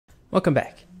Welcome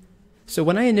back. So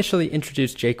when I initially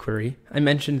introduced jQuery, I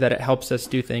mentioned that it helps us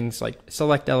do things like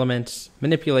select elements,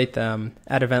 manipulate them,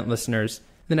 add event listeners.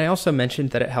 Then I also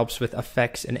mentioned that it helps with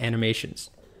effects and animations.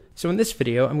 So in this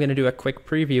video, I'm going to do a quick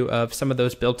preview of some of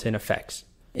those built-in effects.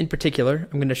 In particular,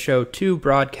 I'm going to show two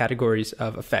broad categories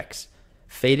of effects,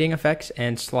 fading effects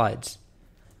and slides.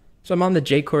 So I'm on the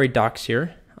jQuery docs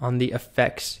here, on the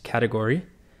effects category.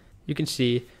 You can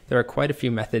see there are quite a few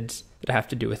methods that have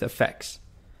to do with effects.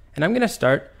 And I'm going to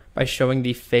start by showing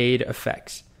the fade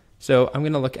effects. So I'm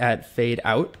going to look at fade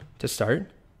out to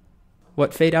start.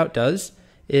 What fade out does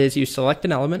is you select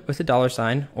an element with a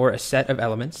 $sign or a set of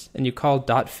elements, and you call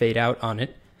 .fadeOut on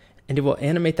it, and it will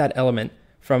animate that element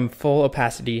from full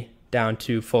opacity down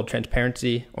to full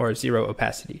transparency or zero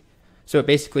opacity. So it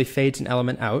basically fades an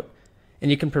element out,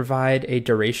 and you can provide a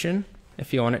duration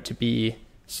if you want it to be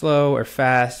slow or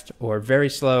fast or very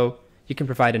slow. You can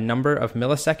provide a number of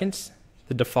milliseconds.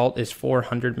 The default is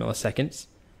 400 milliseconds.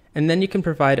 And then you can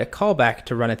provide a callback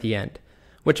to run at the end,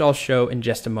 which I'll show in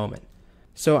just a moment.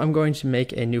 So I'm going to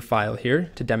make a new file here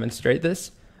to demonstrate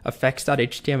this,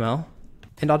 effects.html,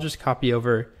 and I'll just copy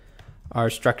over our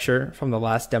structure from the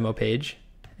last demo page,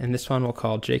 and this one we'll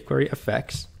call jQuery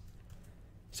effects.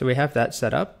 So we have that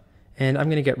set up, and I'm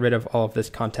going to get rid of all of this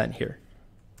content here.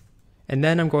 And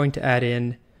then I'm going to add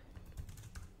in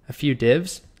a few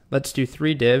divs. Let's do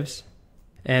 3 divs.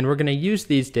 And we're going to use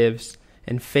these divs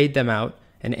and fade them out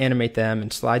and animate them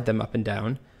and slide them up and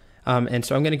down. And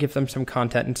so I'm going to give them some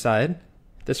content inside.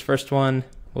 This first one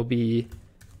will be,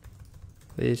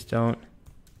 please don't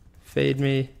fade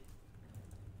me.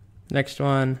 Next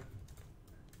one,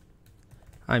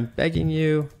 I'm begging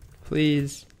you,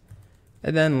 please.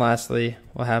 And then lastly,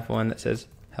 we'll have one that says,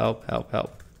 help, help,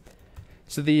 help.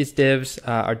 So these divs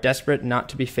are desperate not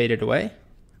to be faded away.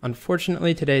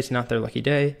 Unfortunately, today's not their lucky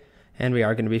day, and we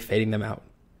are going to be fading them out.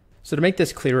 So to make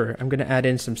this clearer, I'm going to add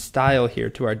in some style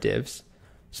here to our divs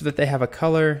so that they have a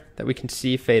color that we can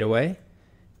see fade away,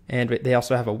 and they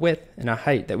also have a width and a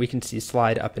height that we can see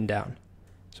slide up and down.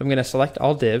 So I'm going to select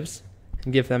all divs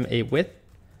and give them a width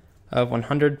of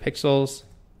 100 pixels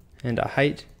and a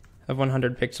height of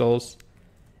 100 pixels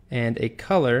and a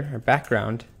color or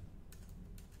background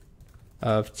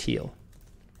of teal.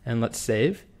 And let's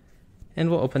save, and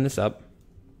we'll open this up.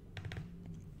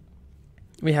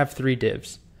 We have 3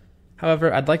 divs.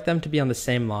 However, I'd like them to be on the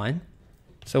same line.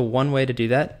 So one way to do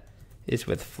that is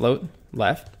with float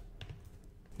left.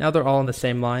 Now they're all on the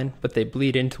same line, but they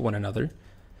bleed into one another.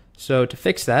 So to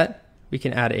fix that, we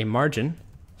can add a margin.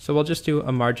 So we'll just do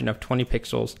a margin of 20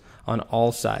 pixels on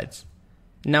all sides.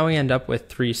 Now we end up with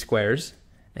 3 squares,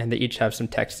 and they each have some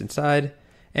text inside.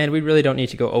 And we really don't need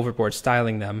to go overboard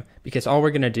styling them, because all we're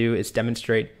going to do is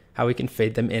demonstrate how we can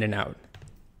fade them in and out.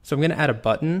 So I'm going to add a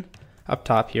button up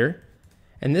top here,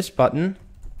 and this button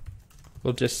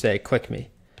will just say click me.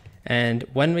 And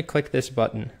when we click this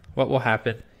button, what will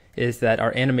happen is that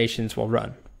our animations will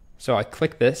run. So I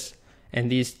click this,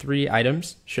 and these 3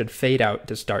 items should fade out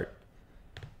to start.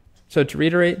 So to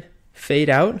reiterate,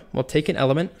 fade out will take an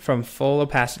element from full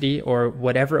opacity or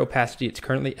whatever opacity it's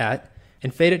currently at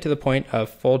and fade it to the point of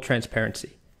full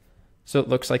transparency. So it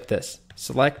looks like this: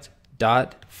 select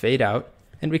dot fade out,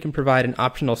 and we can provide an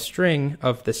optional string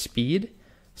of the speed,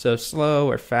 so slow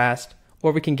or fast,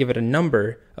 or we can give it a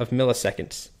number of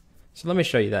milliseconds. So let me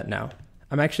show you that now.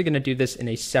 I'm actually going to do this in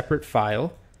a separate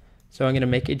file. So I'm going to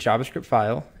make a JavaScript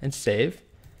file and save.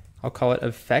 I'll call it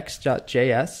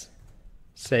effects.js.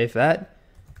 Save that.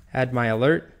 Add my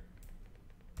alert.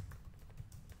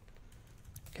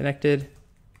 Connected.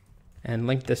 And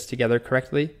link this together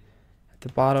correctly. At the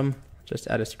bottom, just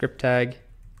add a script tag.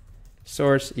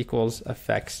 Source equals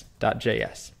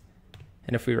effects.js.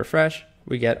 And if we refresh,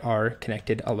 we get our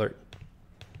connected alert.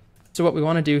 So what we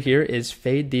want to do here is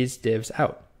fade these divs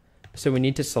out. So we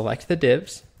need to select the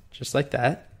divs, just like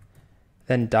that,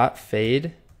 then dot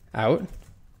fade out,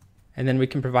 and then we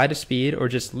can provide a speed or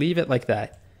just leave it like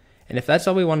that. And if that's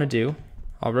all we want to do,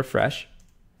 I'll refresh,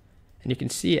 and you can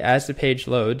see as the page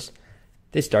loads,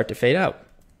 they start to fade out.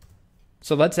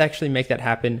 So let's actually make that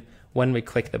happen when we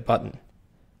click the button.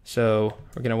 So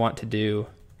we're going to want to do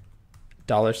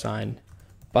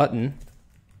 $button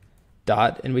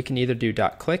dot, and we can either do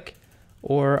dot click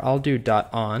or I'll do dot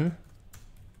on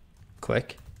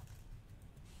click,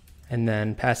 and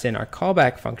then pass in our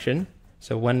callback function.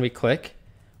 So when we click,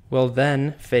 we'll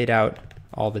then fade out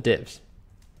all the divs,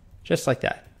 just like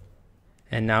that.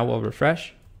 And now we'll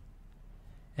refresh,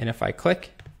 and if I click,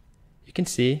 you can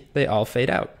see they all fade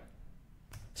out.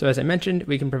 So as I mentioned,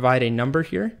 we can provide a number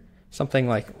here, something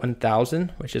like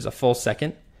 1000, which is a full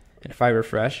second. And if I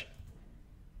refresh,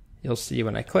 you'll see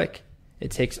when I click,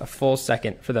 it takes a full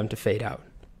second for them to fade out.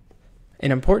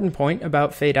 An important point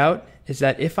about fade out is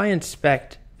that if I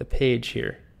inspect the page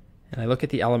here and I look at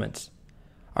the elements,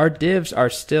 our divs are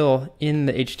still in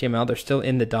the HTML, they're still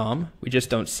in the DOM, we just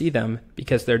don't see them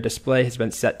because their display has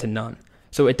been set to none.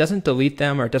 So it doesn't delete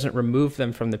them or it doesn't remove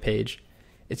them from the page,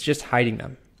 it's just hiding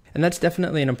them. And that's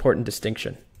definitely an important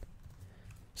distinction.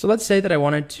 So let's say that I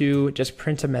wanted to just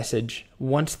print a message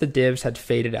once the divs had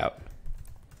faded out.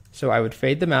 So I would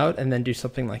fade them out and then do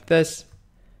something like this,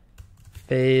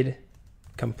 fade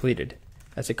completed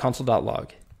as a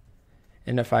console.log.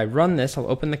 And if I run this, I'll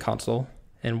open the console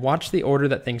and watch the order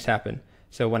that things happen.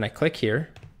 So when I click here,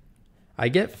 I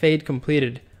get fade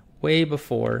completed way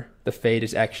before the fade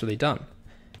is actually done.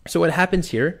 So what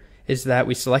happens here is that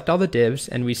we select all the divs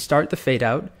and we start the fade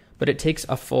out, but it takes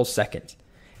a full second.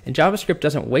 And JavaScript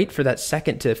doesn't wait for that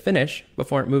second to finish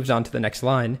before it moves on to the next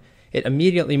line. It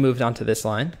immediately moves on to this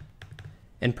line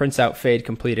and prints out fade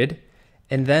completed,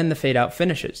 and then the fade out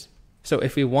finishes. So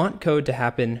if we want code to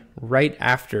happen right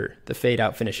after the fade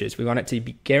out finishes, we want it to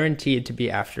be guaranteed to be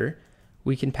after,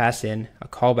 we can pass in a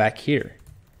callback here.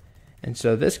 And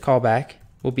so this callback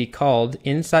will be called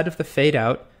inside of the fade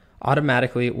out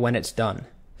automatically when it's done.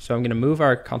 So I'm going to move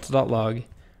our console.log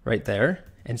right there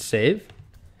and save.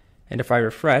 And if I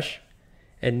refresh,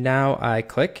 and now I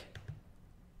click,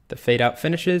 the fade out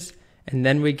finishes, and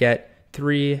then we get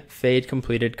 3 fade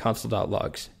completed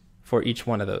console.logs for each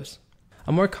one of those.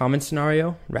 A more common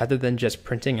scenario, rather than just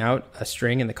printing out a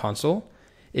string in the console,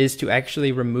 is to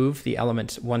actually remove the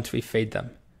elements once we fade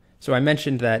them. So I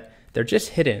mentioned that they're just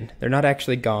hidden, they're not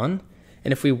actually gone,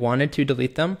 and if we wanted to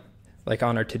delete them, like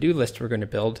on our to-do list we're going to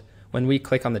build, when we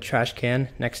click on the trash can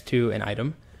next to an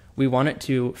item, we want it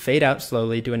to fade out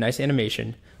slowly, do a nice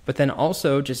animation, but then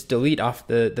also just delete off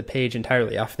the page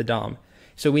entirely, off the DOM.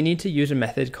 So we need to use a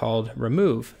method called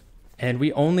remove, and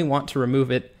we only want to remove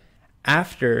it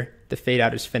after the fade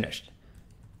out is finished.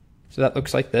 So that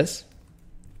looks like this.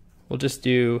 We'll just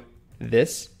do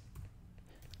this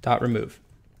dot remove.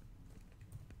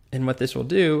 And what this will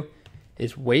do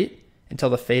is wait until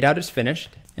the fade out is finished,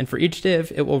 and for each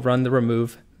div it will run the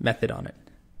remove method on it.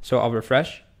 So I'll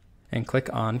refresh and click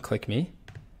on click me.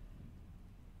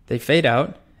 They fade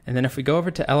out, and then if we go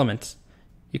over to elements,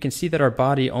 you can see that our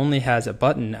body only has a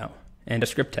button now and a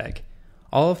script tag.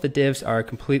 All of the divs are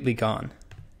completely gone.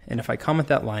 And if I comment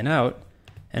that line out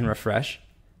and refresh,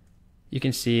 you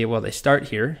can see, well, they start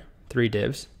here, 3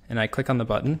 divs, and I click on the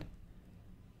button,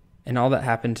 and all that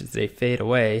happens is they fade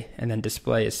away, and then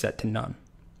display is set to none.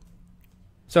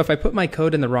 So if I put my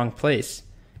code in the wrong place,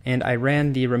 and I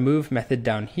ran the remove method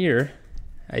down here,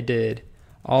 I did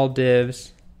all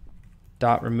divs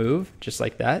dot remove, just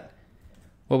like that,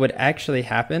 what would actually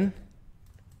happen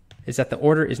is that the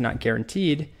order is not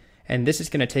guaranteed, and this is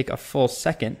going to take a full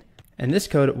second, and this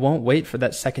code won't wait for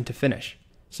that second to finish.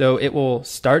 So it will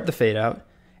start the fade out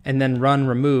and then run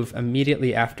remove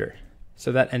immediately after.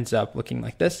 So that ends up looking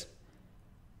like this,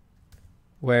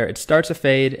 where it starts a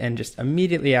fade and just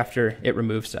immediately after it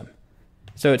removes them.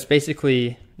 So it's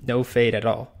basically no fade at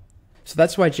all. So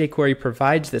that's why jQuery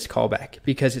provides this callback,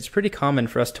 because it's pretty common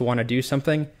for us to want to do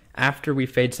something after we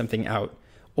fade something out,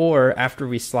 or after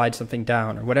we slide something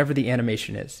down, or whatever the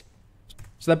animation is.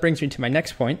 So that brings me to my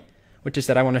next point, which is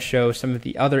that I want to show some of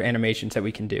the other animations that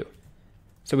we can do.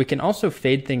 So we can also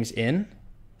fade things in.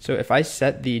 So if I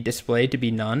set the display to be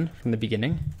none from the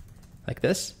beginning, like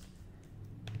this,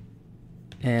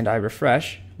 and I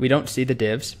refresh, we don't see the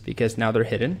divs because now they're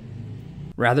hidden.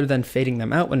 Rather than fading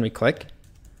them out when we click,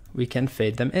 we can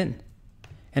fade them in.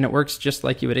 And it works just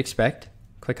like you would expect.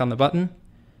 Click on the button,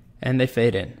 and they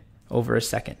fade in over a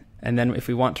second. And then if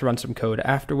we want to run some code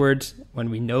afterwards, when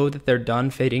we know that they're done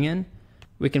fading in,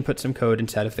 we can put some code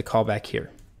inside of the callback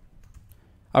here.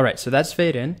 All right, so that's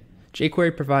fade in.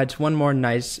 jQuery provides one more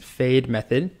nice fade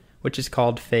method, which is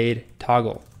called fade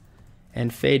toggle.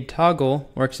 And fade toggle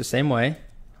works the same way.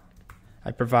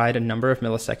 I provide a number of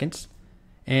milliseconds,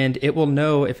 and it will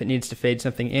know if it needs to fade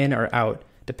something in or out,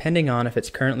 depending on if it's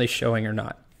currently showing or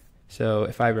not. So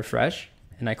if I refresh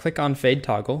and I click on fade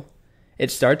toggle,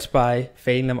 it starts by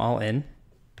fading them all in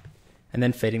and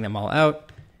then fading them all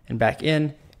out and back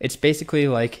in. It's basically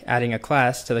like adding a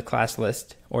class to the class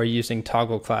list or using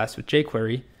toggle class with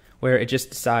jQuery, where it just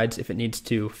decides if it needs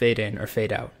to fade in or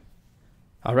fade out.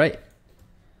 All right.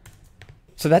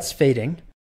 So that's fading.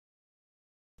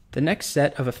 The next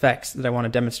set of effects that I want to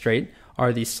demonstrate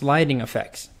are the sliding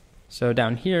effects. So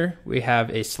down here, we have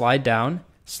a slide down,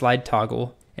 slide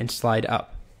toggle, and slide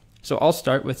up. So I'll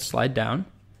start with slide down.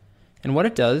 And what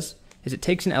it does is it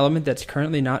takes an element that's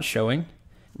currently not showing.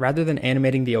 Rather than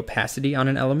animating the opacity on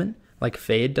an element, like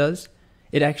fade does,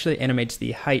 it actually animates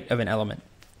the height of an element.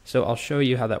 So I'll show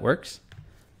you how that works.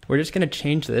 We're just going to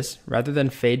change this. Rather than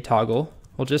fade toggle,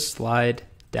 we'll just slide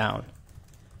down.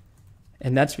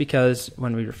 And that's because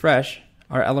when we refresh,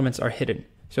 our elements are hidden.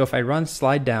 So if I run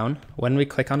slide down, when we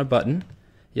click on a button,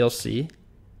 you'll see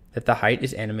that the height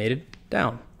is animated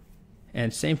down.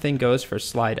 And same thing goes for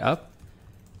slide up.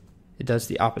 It does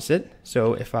the opposite.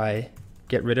 So if I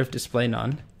get rid of display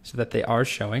none so that they are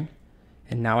showing,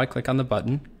 and now I click on the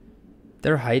button,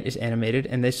 their height is animated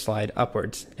and they slide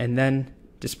upwards, and then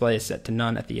display is set to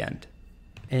none at the end.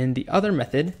 And the other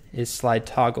method is slide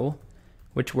toggle,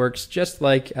 which works just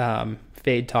like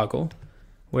fade toggle,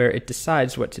 where it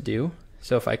decides what to do.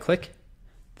 So if I click,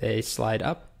 they slide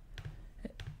up,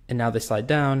 and now they slide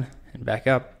down, and back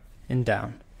up, and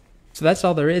down. So that's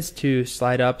all there is to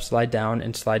slide up, slide down,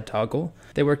 and slide toggle.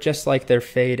 They work just like their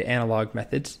fade analog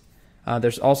methods.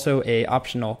 There's also a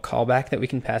optional callback that we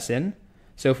can pass in.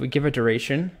 So if we give a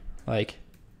duration, like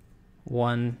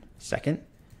 1 second,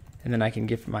 and then I can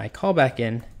give my callback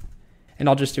in, and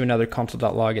I'll just do another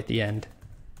console.log at the end.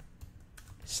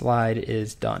 Slide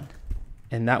is done.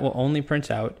 And that will only print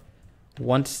out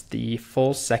once the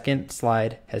full second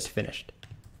slide has finished.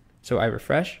 So I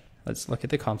refresh. Let's look at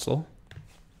the console.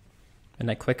 And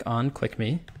I click on Click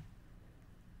Me.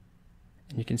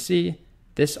 And you can see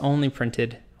this only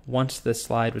printed once the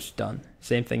slide was done.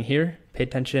 Same thing here. Pay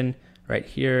attention right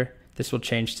here. This will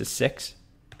change to 6.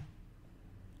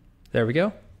 There we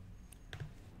go.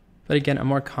 But again, a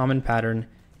more common pattern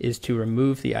is to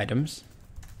remove the items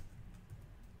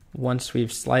once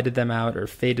we've slided them out or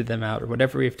faded them out or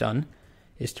whatever we've done,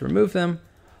 is to remove them.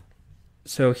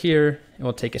 So here it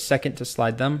will take a second to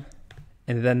slide them,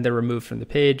 and then they're removed from the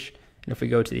page. And if we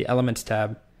go to the Elements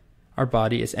tab, our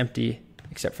body is empty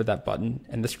except for that button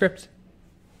and the script.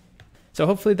 So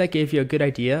hopefully that gave you a good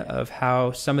idea of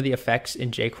how some of the effects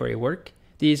in jQuery work.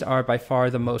 These are by far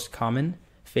the most common,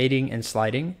 fading and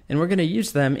sliding, and we're going to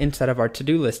use them inside of our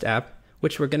to-do list app,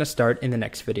 which we're going to start in the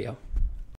next video.